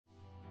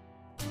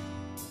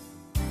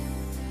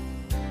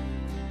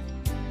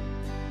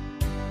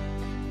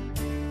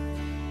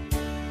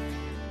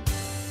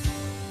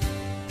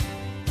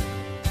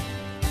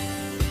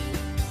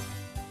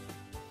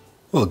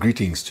Well,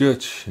 greetings,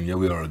 church, and here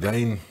we are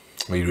again.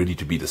 Are you ready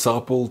to be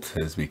discipled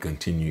as we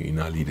continue in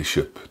our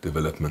leadership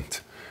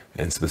development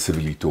and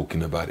specifically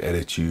talking about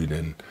attitude?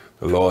 And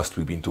the last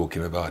we've been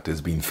talking about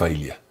has been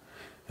failure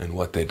and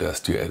what that does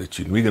to your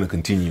attitude. And we're going to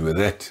continue with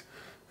that,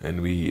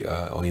 and we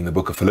are in the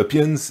book of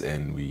Philippians,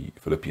 and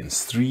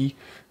Philippians 3,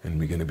 and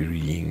we're going to be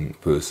reading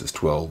verses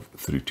 12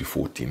 through to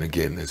 14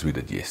 again as we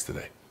did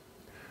yesterday.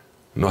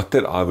 Not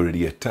that I've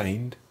already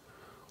attained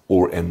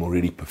or am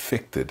already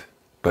perfected,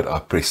 but I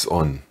press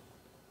on,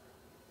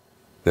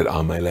 that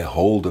I may lay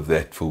hold of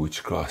that for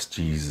which Christ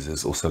Jesus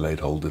has also laid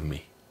hold of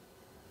me.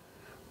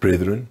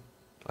 Brethren,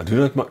 I do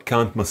not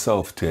count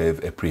myself to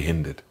have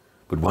apprehended,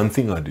 but one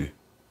thing I do,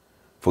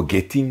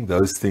 forgetting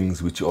those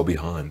things which are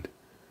behind,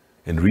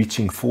 and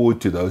reaching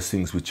forward to those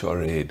things which are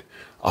ahead,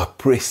 I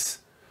press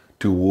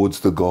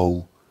towards the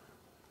goal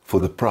for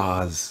the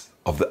prize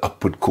of the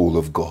upward call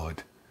of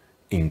God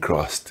in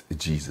Christ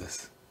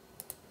Jesus.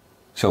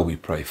 Shall we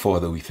pray?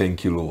 Father, we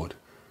thank you, Lord,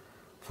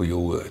 for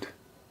your word.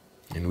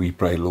 And we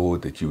pray,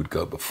 Lord, that you would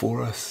go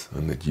before us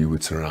and that you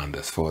would surround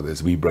us, Father,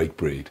 as we break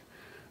bread.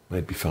 May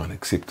it be found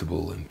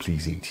acceptable and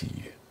pleasing to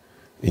you.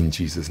 In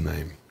Jesus'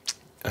 name,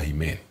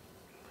 amen.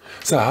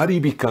 So how do you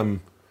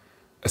become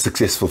a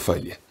successful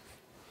failure?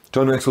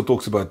 John Maxwell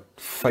talks about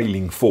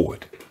failing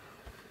forward.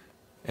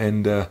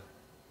 And I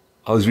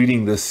was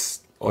reading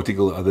this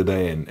article the other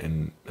day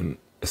and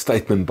a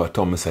statement by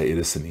Thomas A.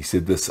 Edison. He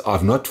said this: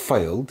 I've not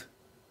failed.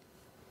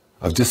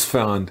 I've just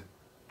found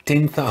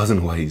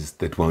 10,000 ways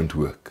that won't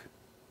work.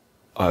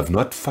 I have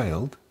not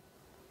failed.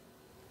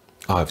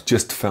 I've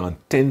just found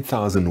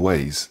 10,000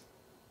 ways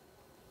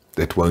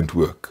that won't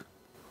work.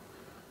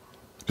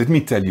 Let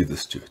me tell you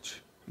this,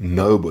 church.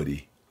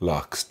 Nobody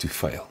likes to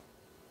fail.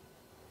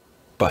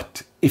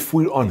 But if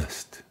we're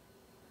honest,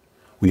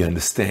 we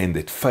understand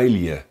that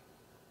failure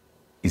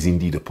is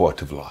indeed a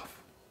part of life.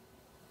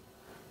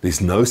 There's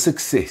no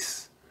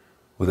success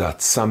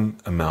without some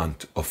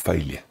amount of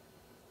failure.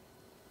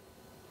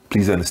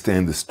 Please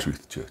understand this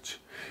truth, church.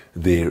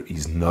 There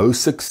is no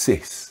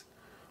success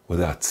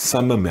without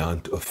some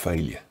amount of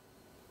failure.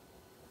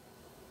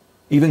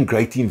 Even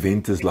great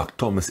inventors like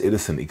Thomas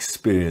Edison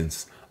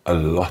experienced a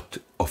lot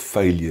of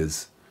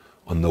failures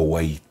on the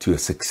way to a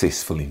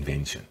successful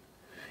invention.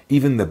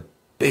 Even the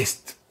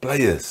best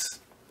players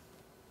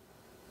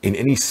in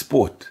any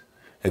sport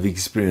have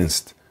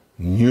experienced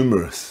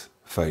numerous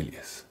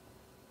failures.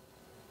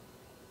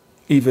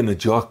 Even a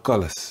Jacques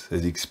Kallis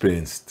has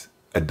experienced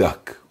a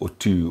duck or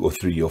two or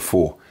three or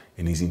four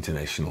in his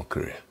international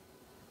career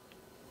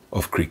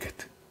of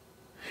cricket.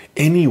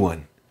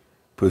 Anyone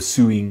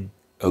pursuing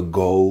a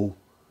goal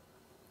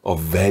of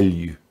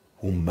value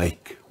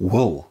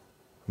will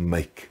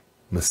make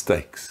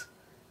mistakes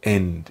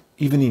and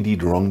even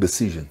indeed wrong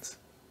decisions.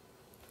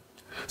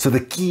 So the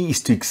key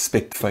is to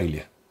expect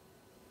failure,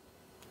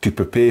 to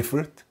prepare for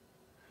it,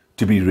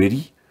 to be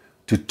ready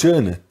to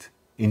turn it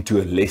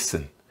into a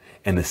lesson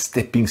and a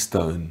stepping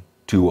stone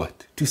to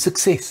what? To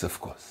success,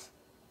 of course.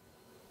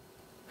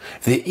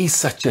 There is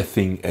such a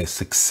thing as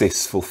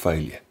successful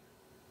failure.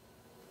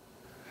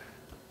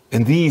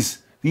 And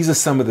these are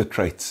some of the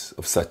traits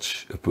of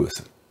such a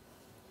person.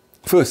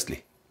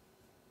 Firstly,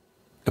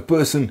 a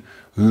person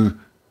who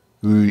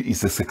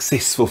is a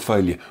successful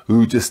failure,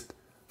 who just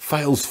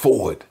fails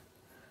forward.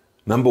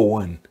 Number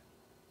one,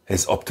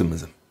 has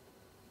optimism.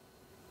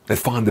 They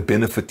find the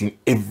benefit in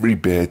every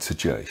bad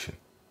situation.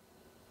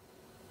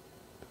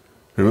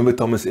 Remember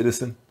Thomas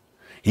Edison?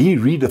 He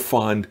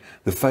redefined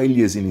the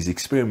failures in his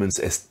experiments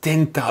as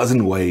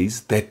 10,000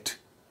 ways that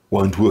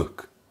won't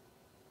work.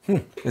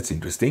 That's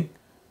interesting.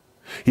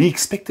 He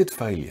expected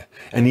failure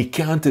and he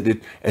counted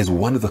it as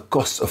one of the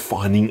costs of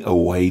finding a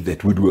way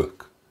that would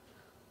work.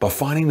 By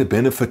finding the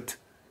benefit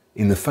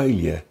in the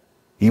failure,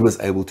 he was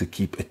able to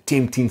keep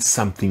attempting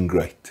something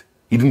great.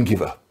 He didn't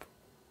give up.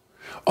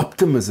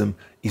 Optimism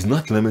is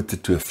not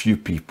limited to a few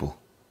people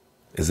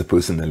as a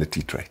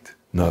personality trait.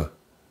 No,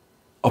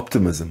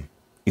 optimism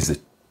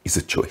is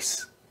a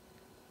choice.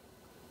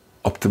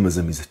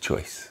 Optimism is a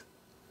choice.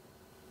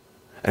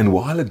 And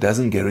while it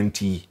doesn't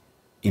guarantee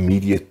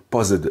immediate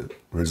positive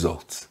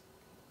results,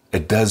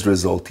 it does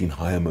result in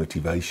higher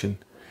motivation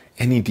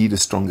and indeed a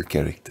stronger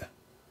character.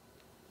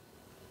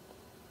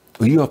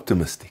 Are you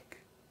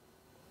optimistic?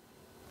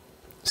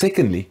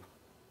 Secondly,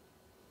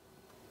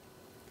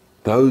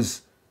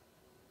 those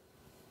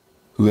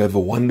who have a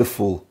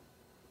wonderful,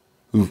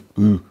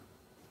 who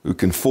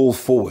can fall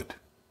forward,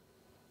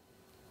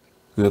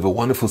 who have a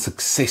wonderful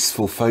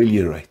successful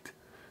failure rate,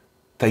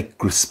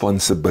 take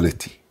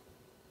responsibility.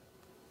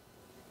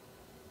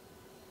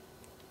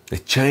 They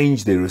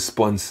change their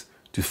response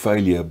to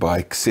failure by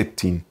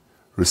accepting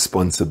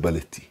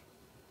responsibility.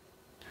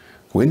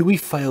 When we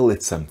fail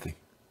at something,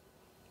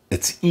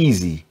 it's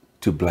easy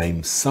to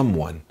blame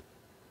someone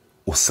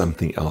or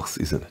something else,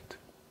 isn't it?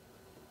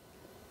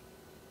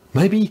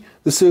 Maybe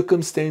the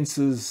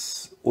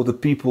circumstances or the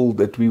people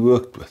that we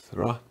worked with,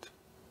 right?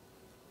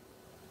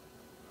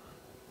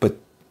 But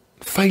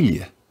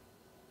failure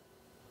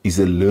is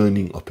a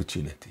learning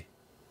opportunity.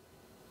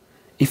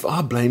 If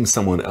I blame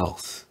someone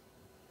else,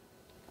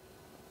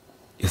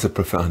 is a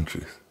profound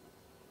truth.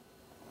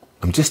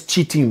 I'm just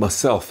cheating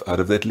myself out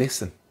of that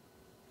lesson.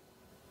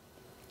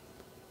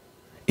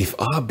 If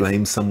I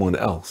blame someone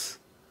else,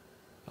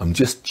 I'm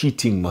just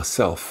cheating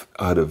myself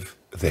out of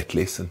that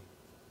lesson.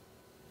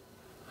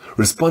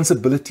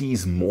 Responsibility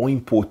is more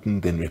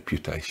important than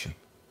reputation.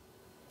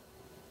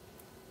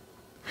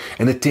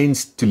 And it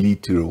tends to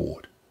lead to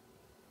reward,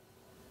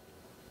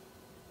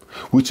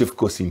 which of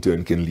course in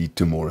turn can lead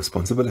to more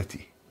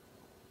responsibility.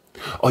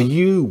 Are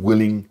you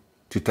willing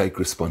to take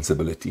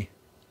responsibility?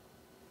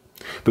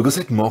 Because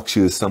it marks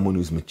you as someone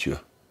who's mature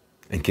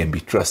and can be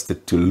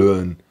trusted to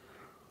learn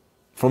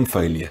from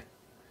failure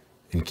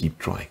and keep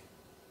trying.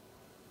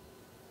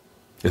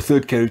 The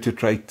third character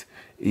trait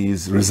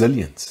is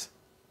resilience.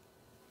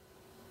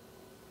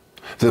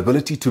 The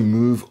ability to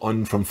move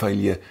on from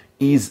failure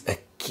is a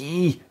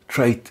key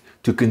trait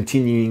to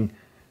continuing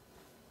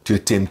to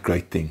attempt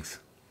great things.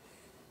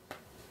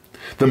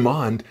 The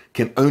mind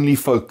can only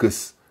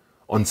focus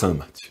on so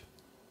much.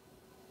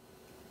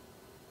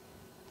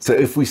 So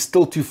if we're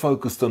still too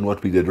focused on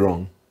what we did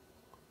wrong,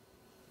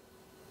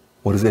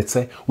 what does that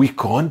say? We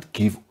can't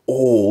give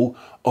all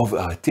of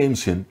our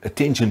attention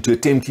to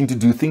attempting to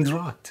do things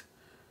right.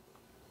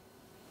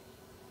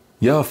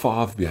 Here are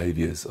 5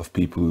 behaviors of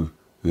people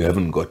who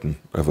haven't gotten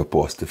over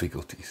past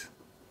difficulties.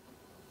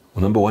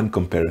 Well, number 1,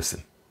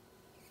 comparison.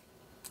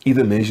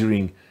 Either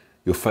measuring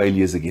your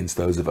failures against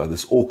those of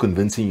others or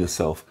convincing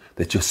yourself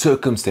that your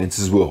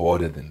circumstances were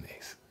harder than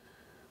theirs.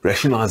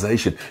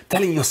 Rationalization,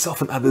 telling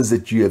yourself and others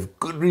that you have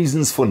good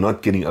reasons for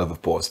not getting over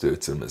past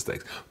hurts and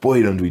mistakes.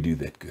 Boy, don't we do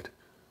that good.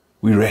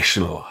 We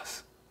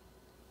rationalize.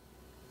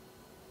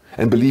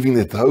 And believing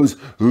that those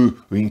who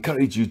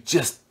encourage you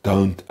just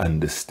don't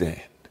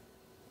understand.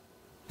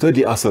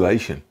 Thirdly,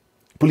 isolation,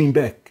 pulling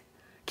back,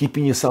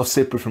 keeping yourself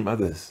separate from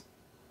others,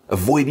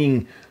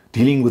 avoiding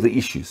dealing with the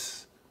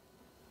issues,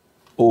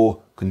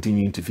 or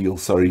continuing to feel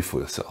sorry for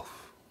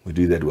yourself. We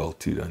do that well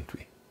too, don't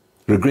we?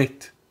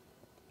 Regret.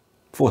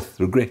 4th,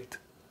 regret.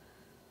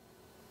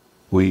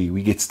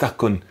 We get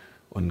stuck on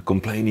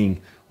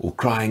complaining or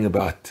crying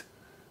about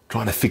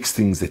trying to fix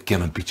things that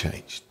cannot be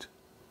changed.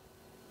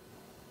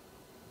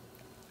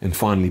 And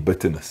finally,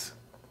 bitterness.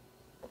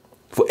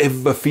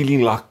 Forever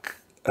feeling like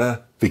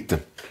a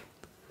victim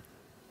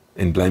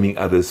and blaming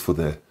others for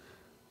the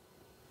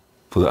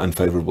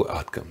unfavorable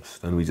outcomes.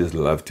 Don't we just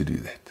love to do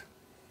that?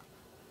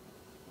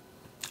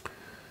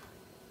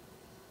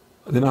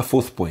 Then our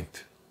 4th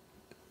point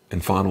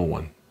and final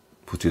one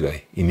for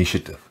today,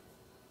 initiative.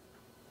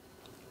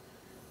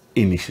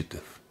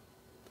 Initiative.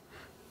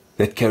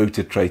 That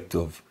character trait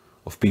of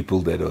people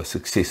that are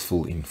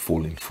successful in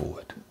falling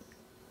forward.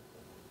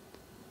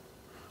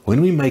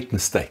 When we make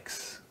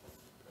mistakes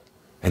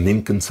and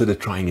then consider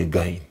trying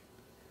again,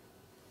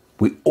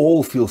 we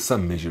all feel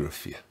some measure of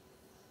fear.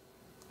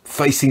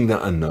 Facing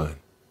the unknown.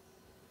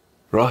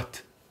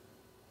 Right?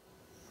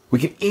 We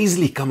can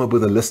easily come up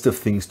with a list of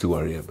things to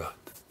worry about.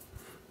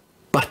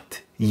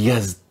 But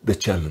here's the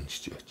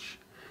challenge, church.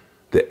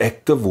 The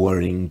act of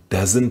worrying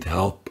doesn't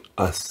help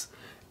us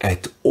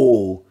at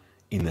all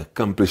in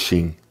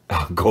accomplishing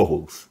our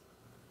goals.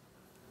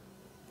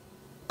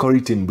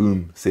 Corrie ten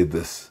Boom said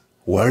this: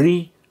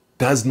 worry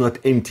does not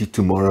empty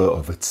tomorrow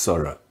of its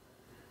sorrow.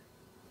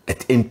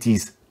 It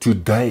empties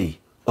today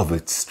of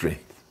its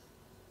strength.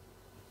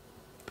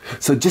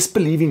 So just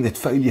believing that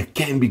failure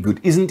can be good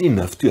isn't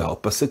enough to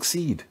help us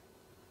succeed.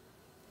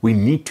 We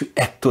need to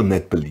act on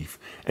that belief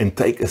and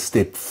take a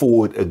step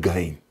forward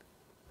again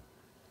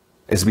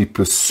as we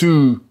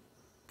pursue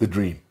the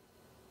dream.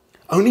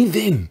 Only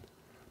then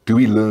do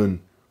we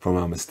learn from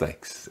our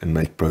mistakes and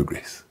make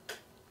progress.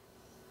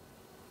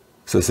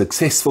 So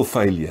successful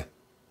failure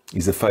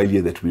is a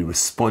failure that we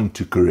respond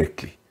to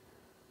correctly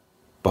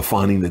by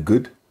finding the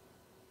good,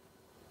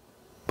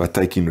 by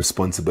taking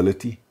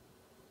responsibility,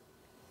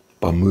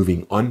 by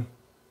moving on,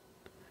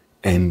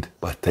 and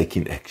by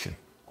taking action.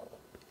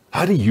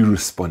 How do you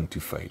respond to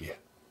failure?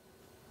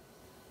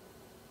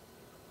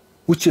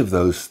 Which of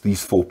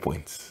these 4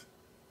 points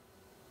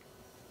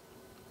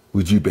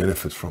would you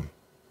benefit from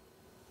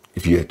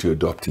if you had to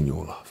adopt in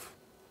your life?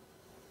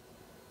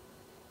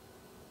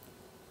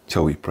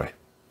 Shall we pray?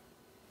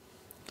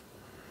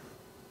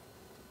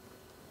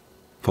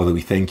 Father,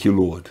 we thank you,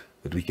 Lord,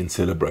 that we can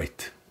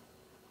celebrate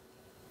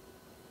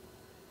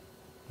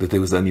that there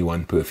was only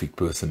one perfect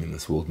person in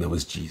this world, and that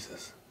was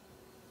Jesus.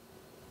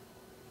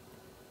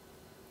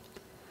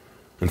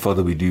 And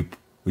Father, we do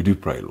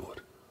pray, Lord,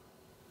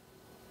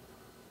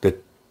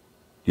 that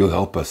you'll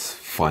help us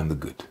find the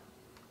good,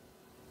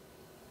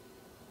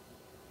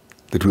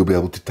 that we'll be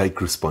able to take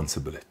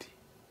responsibility.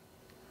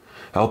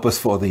 Help us,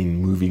 Father,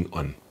 in moving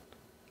on,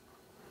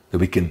 that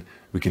we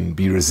can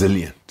be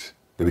resilient,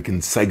 that we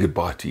can say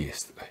goodbye to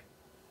yesterday.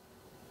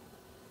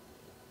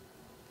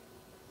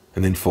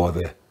 And then,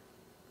 Father,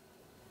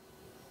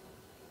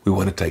 we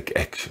want to take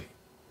action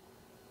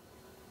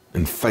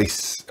and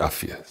face our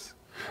fears.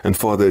 And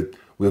Father,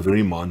 we're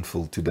very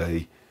mindful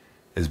today,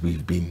 as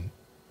we've been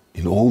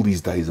in all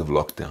these days of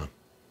lockdown.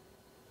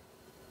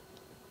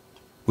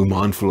 We're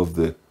mindful of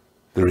the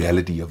the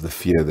reality of the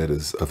fear that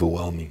is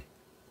overwhelming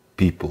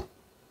people.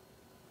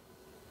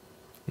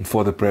 And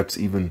Father, perhaps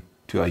even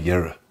to our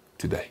hearer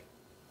today,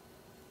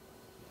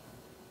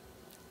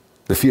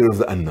 the fear of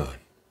the unknown.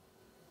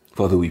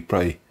 Father, we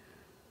pray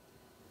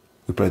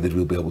that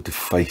we'll be able to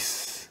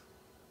face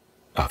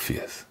our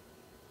fears,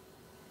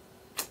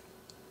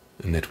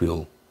 and that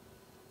we'll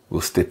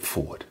step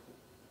forward,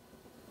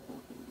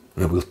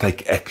 and that we'll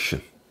take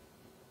action,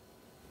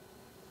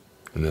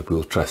 and that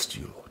we'll trust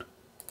you, Lord.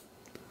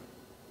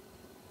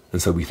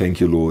 And so we thank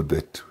you, Lord,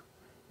 that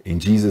in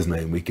Jesus'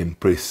 name we can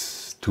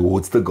press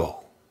towards the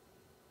goal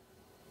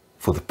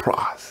for the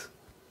prize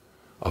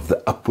of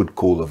the upward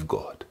call of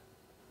God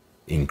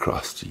in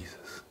Christ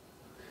Jesus.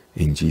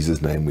 In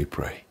Jesus' name we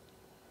pray.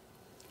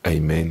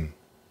 Amen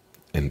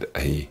and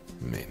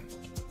amen.